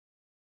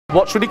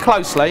Watch really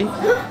closely,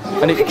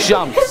 and it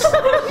jumps.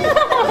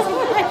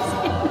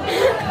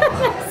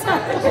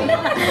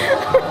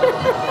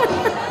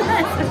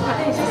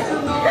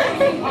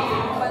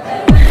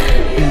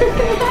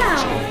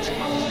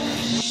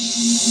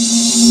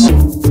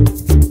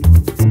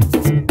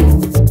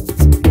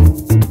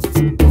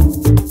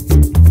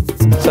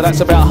 So that's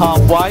about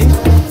halfway.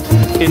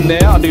 In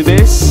there, I do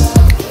this,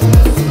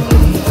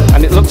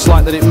 and it looks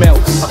like that it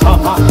melts.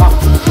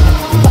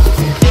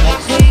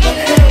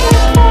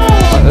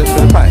 Right, let's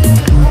go back.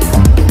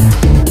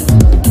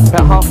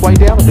 About halfway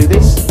down, I do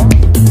this.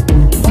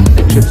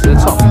 It trips to the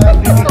top.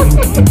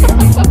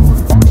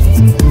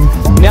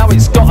 Now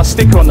it's got a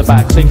sticker on the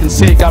back, so you can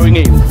see it going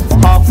in.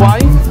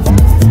 Halfway,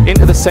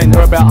 into the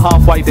centre, about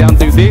halfway down,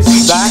 do this,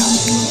 that,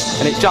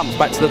 and it jumps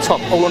back to the top,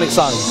 all on its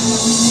own.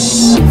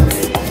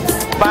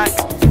 Back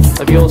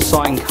of your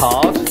signed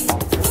card.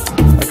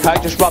 Okay,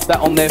 just rub that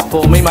on there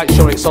for me, make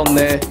sure it's on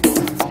there.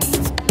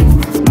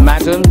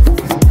 Madam,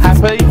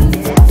 happy?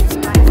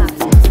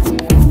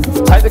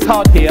 Take the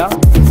card here.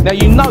 Now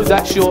you know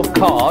that's your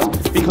card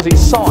because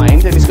it's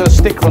signed and it's got a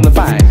sticker on the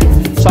back.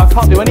 So I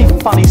can't do any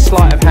funny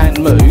sleight of hand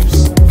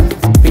moves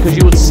because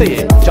you would see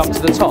it jump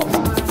to the top.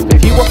 But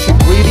if you watch it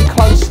really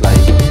closely,